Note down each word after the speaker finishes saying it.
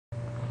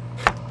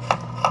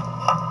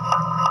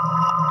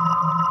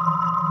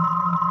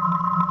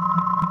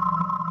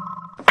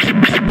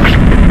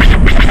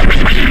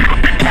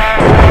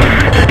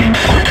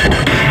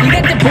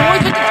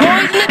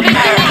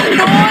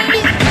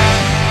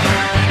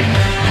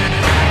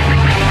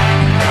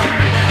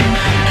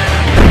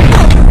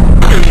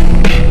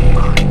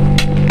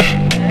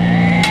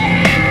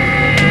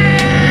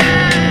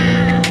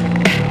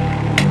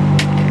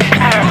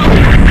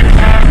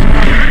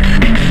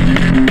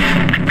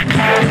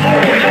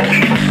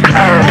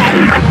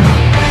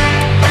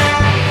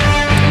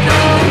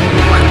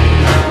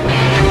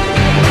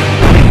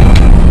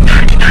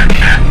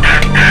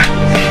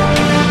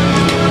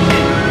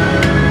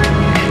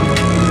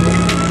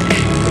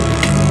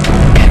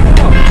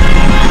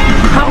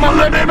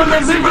Hello,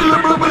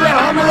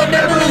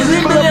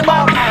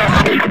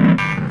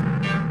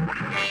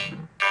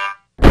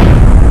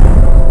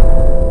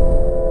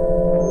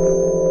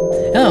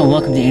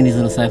 welcome to Andy's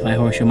Little Sci-Fi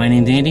Horror Show. My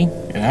name's Andy.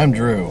 And I'm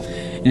Drew.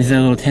 This is a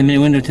little 10-minute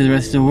window to the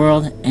rest of the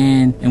world,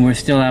 and we're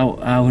still out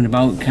and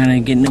about, kind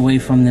of getting away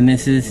from the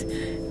missus,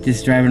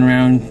 just driving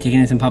around, taking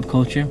in some pop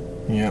culture.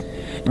 Yep.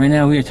 Right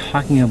now we are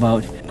talking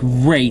about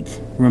great,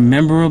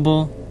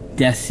 rememberable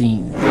death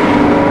scenes.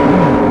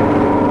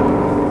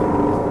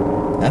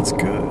 That's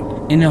good.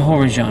 In the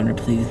horror genre,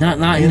 please. Not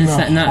in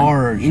the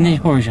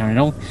horror genre.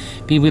 Don't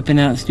be whipping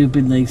out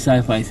stupid like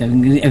sci-fi stuff.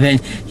 And then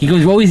he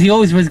always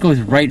goes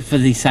right for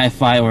the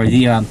sci-fi or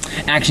the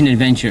action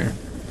adventure.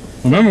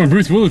 Remember when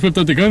Bruce Willis whipped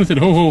out the gun and said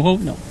ho ho ho?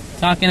 No,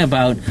 talking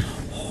about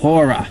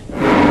horror.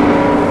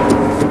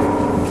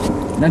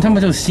 And I'm talking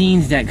about those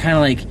scenes that kind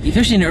of like,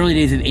 especially in the early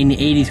days in the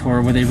 80s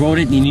horror, where they wrote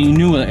it and you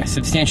knew a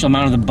substantial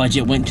amount of the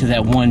budget went to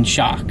that one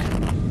shock.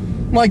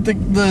 Like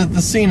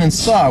the scene in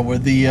Saw where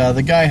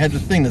the guy had the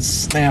thing that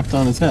snapped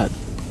on his head.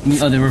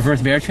 Oh, the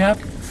reverse bear trap?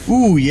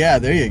 Ooh, yeah,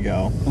 there you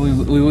go.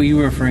 What you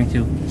were referring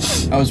to?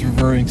 I was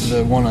referring to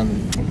the one on.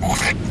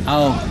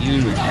 Oh,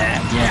 yeah.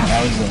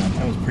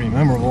 That was pretty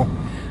memorable.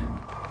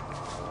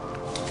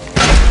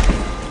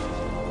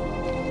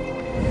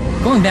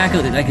 Going back,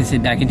 like I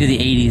said, back into the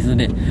 80s a little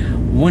bit,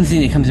 one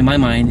thing that comes to my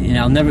mind, and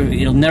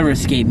it'll never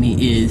escape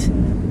me, is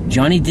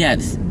Johnny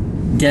Depp's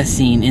death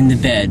scene in the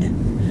bed,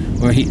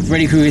 where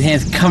Freddy Krueger's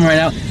hands come right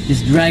out,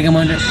 just drag him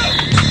under.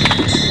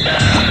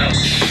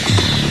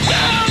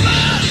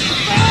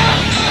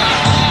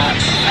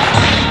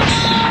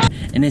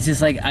 And it's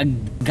just like a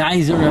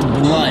geyser of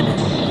blood,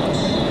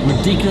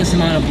 ridiculous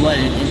amount of blood,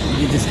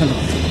 and it just comes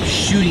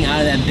shooting out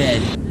of that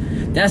bed.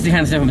 That's the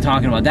kind of stuff I'm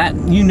talking about. That,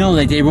 you know,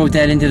 that they wrote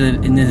that into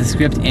the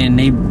script, and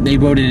they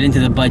wrote it into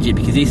the budget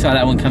because they saw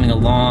that one coming a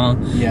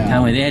long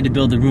time away. They had to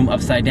build the room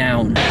upside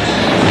down.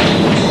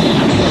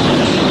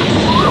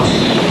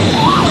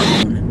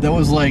 That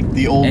was like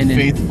the Old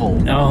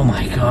Faithful. Oh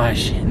my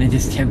gosh! And it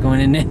just kept going,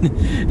 and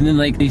then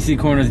like you see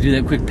corners do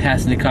that quick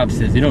pass, and the cop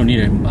says, "You don't need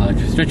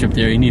a stretch up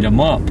there. You need a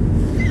mop."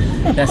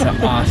 That's an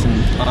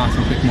awesome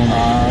quick moment.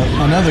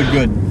 Another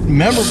good,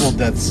 memorable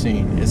death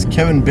scene is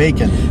Kevin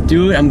Bacon.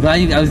 Dude, I'm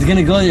glad I was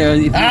gonna go there.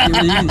 If you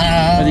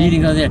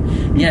didn't go there.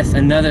 Yes,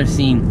 another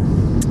scene,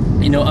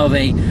 you know, of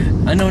a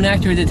unknown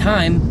actor at the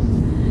time.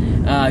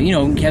 You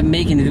know, Kevin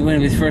Bacon is one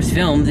of his first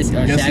films.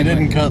 Guess he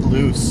didn't cut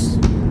loose.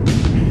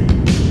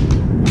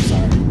 I'm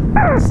sorry.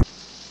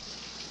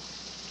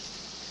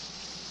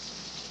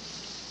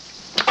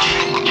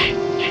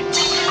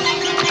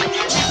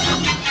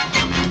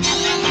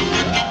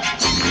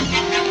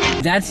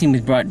 That scene was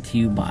brought to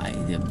you by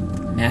the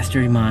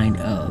mastermind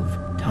of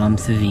Tom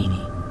Savini.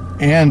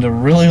 And a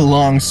really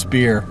long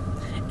spear.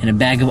 And a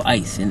bag of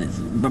ice in his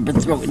rubber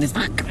throat. And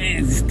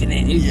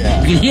you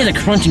Yeah. can hear the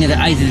crunching of the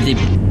ice as they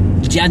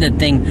jab that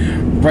thing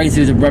right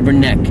through the rubber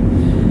neck.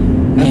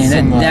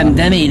 And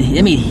that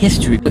made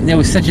history. There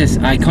was such an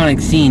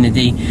iconic scene that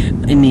they,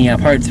 in the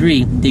part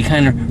 3, they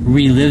kind of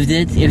relived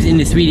it. It was in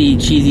the 3D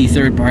cheesy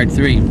third part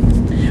 3.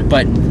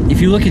 But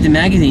if you look at the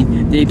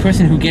magazine, the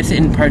person who gets it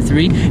in part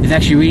 3 is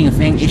actually reading a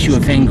issue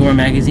of Fangoria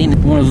magazine.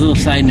 One of those little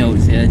side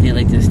notes they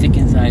like to stick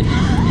inside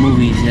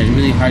movies that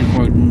really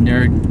hardcore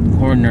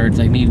horror nerds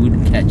like me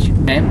wouldn't catch.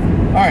 Okay?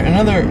 Alright,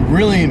 another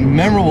really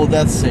memorable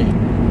death scene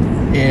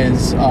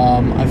is,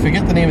 I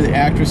forget the name of the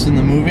actress in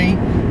the movie,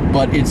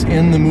 but it's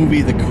in the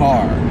movie The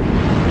Car,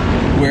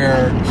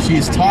 where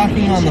she's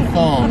talking on the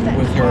phone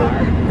with her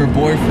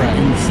boyfriend.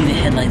 And you see the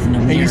headlights in the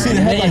window. And you see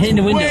the headlights in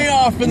the window. Way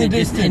off in the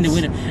distance. In the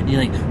window. And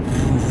you're like...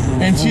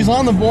 And she's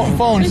on the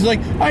phone. She's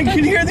like, I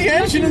can hear the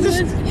engine of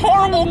this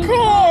horrible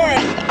car.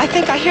 I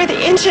think I hear the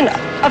engine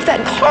of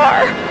that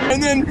car.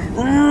 And then...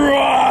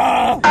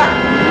 Rah!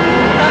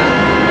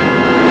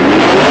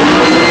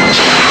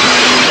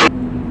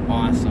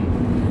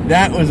 Awesome.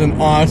 That was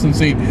an awesome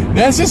scene.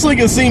 That's just like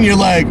a scene you're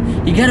like...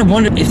 You gotta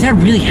wonder, if that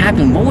really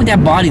happened, what would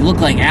that body look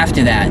like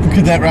after that?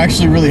 Could that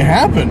actually really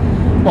happen?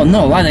 Well,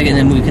 no, a lot of that in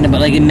the movie, but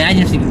like,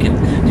 imagine if you could...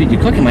 Dude,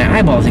 you're cooking my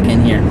eyeballs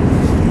again here.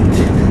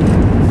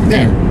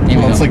 Yeah.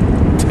 Well, it's like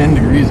 10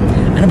 degrees out.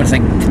 I know, but it's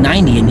like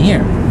 90 in here.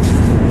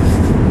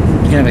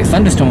 You can have a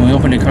thunderstorm when we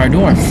open the car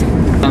door.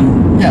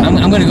 Yeah.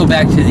 I'm going to go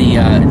back to the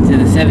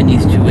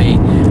 70s to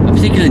a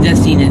particular death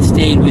scene that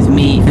stayed with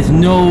me. There's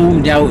no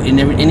doubt in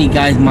any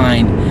guy's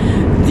mind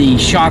the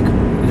shock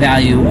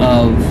value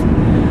of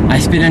I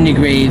Spit on Your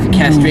Grave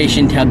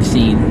castration tub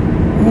scene.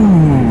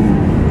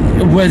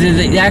 Ooh. Whether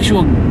the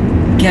actual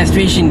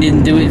castration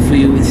didn't do it for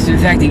you, it's the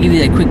fact they give you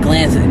that quick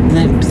glimpse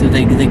of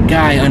the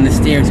guy on the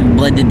stairs who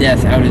bled to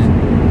death out of his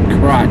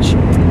crotch.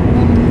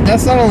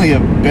 That's not only a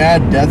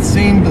bad death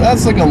scene, but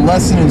that's like a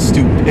lesson in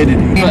stupidity.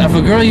 But if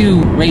a girl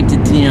you raped,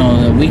 you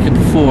know, a week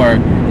before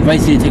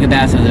invites you to take a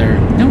bath with her,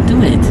 don't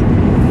do it.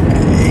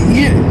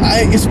 Yeah,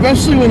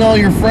 especially when all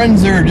your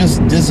friends are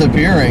just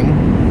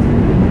disappearing.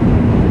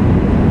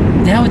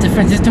 Now with the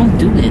friends, just don't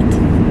do it.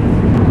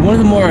 One of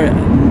the more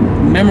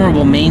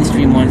memorable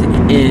mainstream ones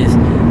is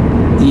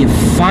the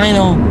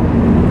final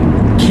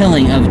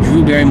killing of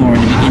Drew Barrymore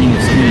in the beginning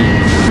of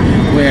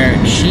Scream, where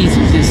she's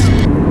just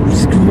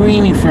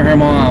screaming for her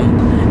mom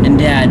and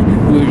dad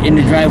who are in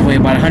the driveway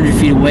about 100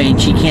 feet away, and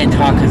she can't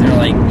talk because they're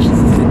like,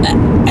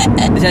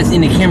 that's,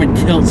 and the camera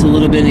tilts a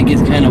little bit and it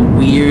gets kind of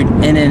weird.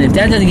 And then if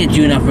that doesn't get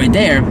you enough right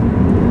there,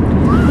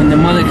 when the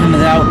mother comes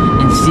out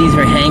and sees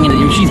her hanging,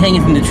 she's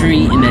hanging from the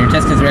tree and her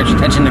testicles are actually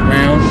touching the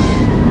ground.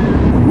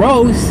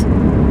 Gross.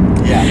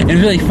 Yeah. And it's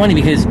really funny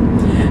because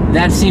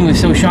that scene was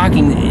so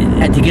shocking.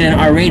 To get an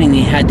R rating,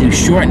 they had to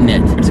shorten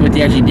it. So what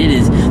they actually did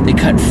is they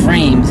cut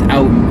frames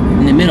out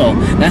in the middle.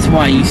 That's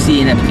why you see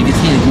in that particular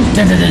scene, it goes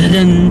dun, dun, dun, dun,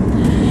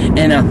 dun.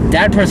 And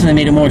that person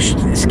made it more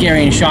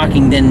scary and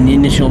shocking than the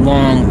initial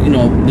long,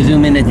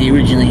 zoom in that they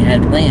originally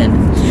had planned.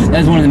 That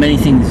was one of the many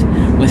things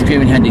Wes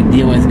Craven had to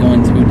deal with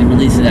going through the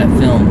release of that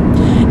film.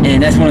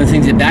 And that's one of the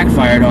things that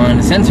backfired on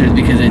the censors,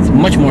 because it's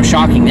much more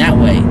shocking that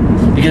way.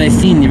 Because I've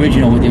seen the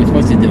original, what they were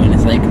supposed to do, and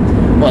it's like,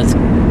 well, it's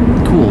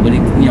cool, but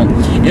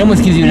it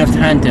almost gives you enough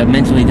time to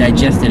mentally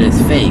digest it as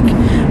fake.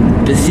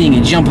 But seeing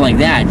it jump like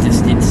that,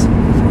 it's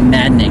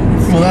maddening.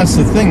 Well, that's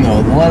the thing, though.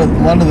 A lot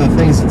of the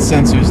things that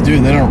censors do,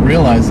 they don't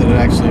realize that it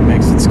actually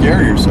makes it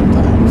scarier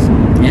sometimes.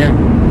 Yeah.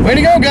 Way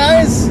to go,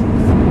 guys!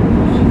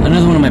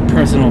 Another one of my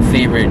personal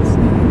favorites,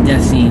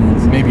 death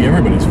scenes. Maybe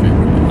everybody's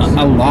favorite.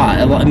 A lot.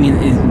 I mean,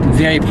 it's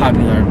very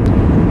popular.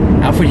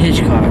 Alfred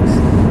Hitchcock's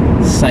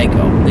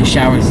Psycho, the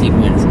shower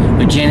sequence,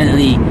 where Janet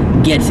Leigh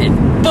gets it.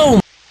 Boom!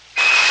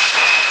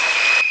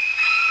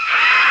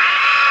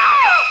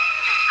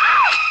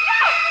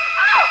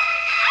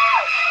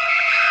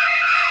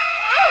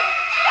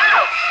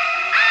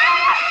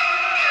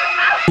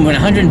 With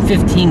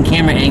 115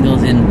 camera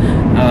angles in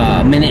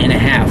a minute and a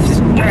half.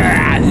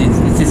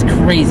 It's just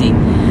crazy.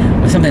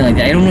 Or something like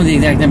that. I don't know the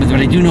exact numbers, but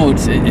I do know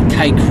it's a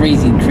tight,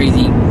 crazy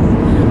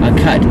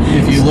cut.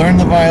 If you learn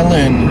the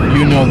violin,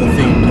 you know the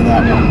theme to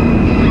that one.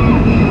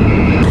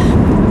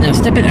 Now,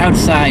 stepping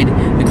outside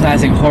the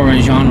classic horror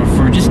genre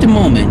for just a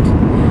moment,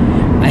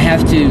 I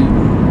have to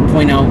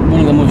point out one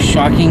of the most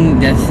shocking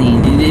death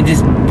scenes. It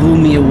just blew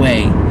me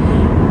away.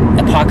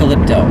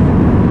 Apocalypto,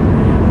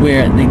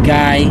 where the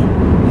guy...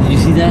 Did you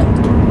see that?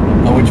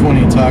 Oh, which one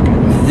are you talking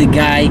about? The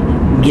guy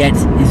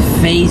gets his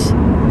face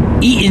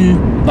eaten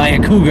by a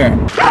cougar.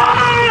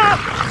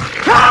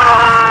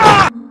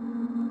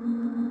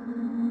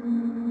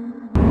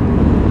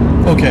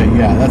 Okay,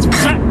 yeah, that's...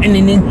 And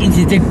then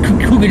the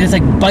cougar just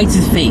like bites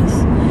his face.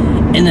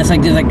 And there's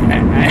like a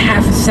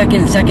half a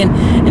second,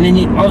 and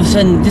then all of a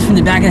sudden, just from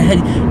the back of the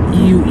head,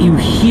 you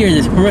hear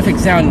this horrific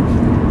sound,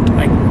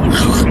 like...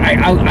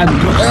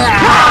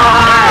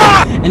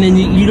 And then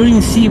you don't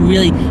even see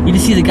really, you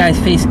just see the guy's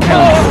face kind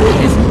of,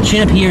 his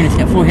chin up here and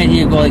his forehead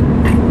here go like,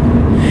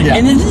 yeah.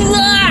 And then,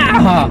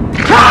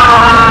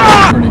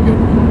 Pretty good.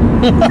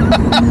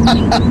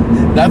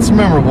 That's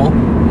memorable.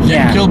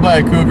 Getting killed by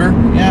a cougar.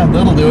 Yeah,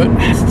 that'll do it.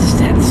 It's just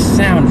that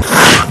sound.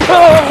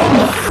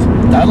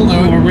 That'll do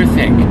it.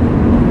 Horrific.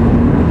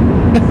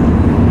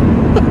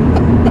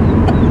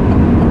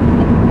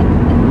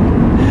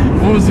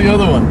 What was the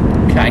other one?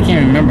 I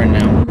can't remember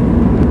now.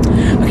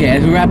 Okay,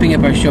 as we're wrapping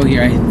up our show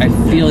here, I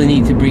feel the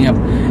need to bring up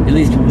at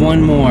least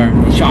one more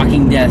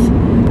shocking death.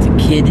 It's a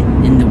kid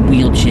in the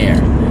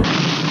wheelchair.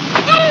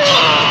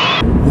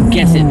 Who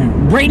gets it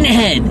right in the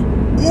head.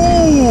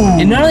 Ooh.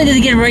 And not only does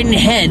he get it right in the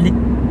head,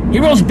 he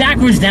rolls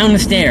backwards down the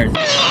stairs.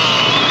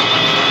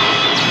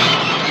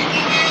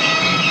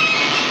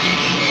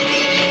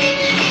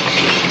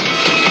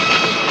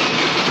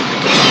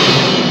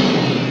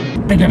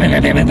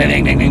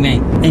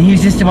 And he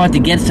was just about to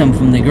get some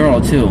from the girl,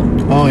 too.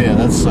 Oh, yeah,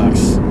 that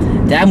sucks.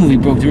 That movie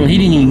broke the rule. He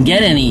didn't even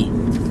get any,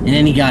 and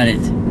then he got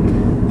it.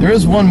 There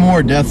is one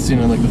more death scene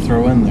I'd like to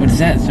throw in there. What is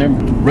that, sir?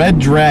 Red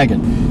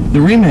Dragon.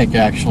 The remake,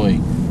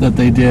 actually, that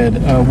they did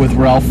with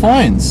Ralph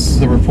Fiennes,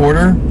 the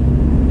reporter.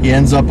 He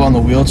ends up on the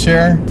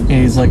wheelchair, and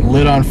he's, like,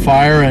 lit on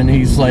fire, and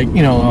he's, like,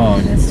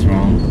 Oh, that's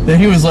wrong. Then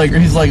he's like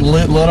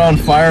lit on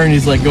fire, and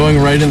he's like going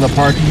right in the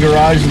parking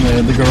garage,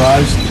 and the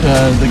garage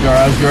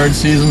guard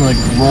sees him like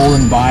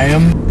rolling by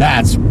him.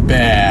 That's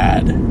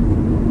bad.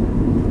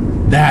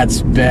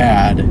 That's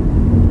bad.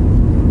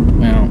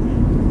 Well,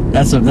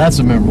 that's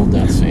a memorable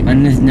death scene.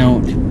 On this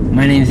note,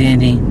 my name's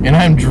Andy. And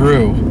I'm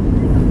Drew.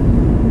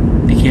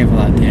 Be careful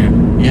out there.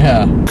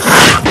 Yeah.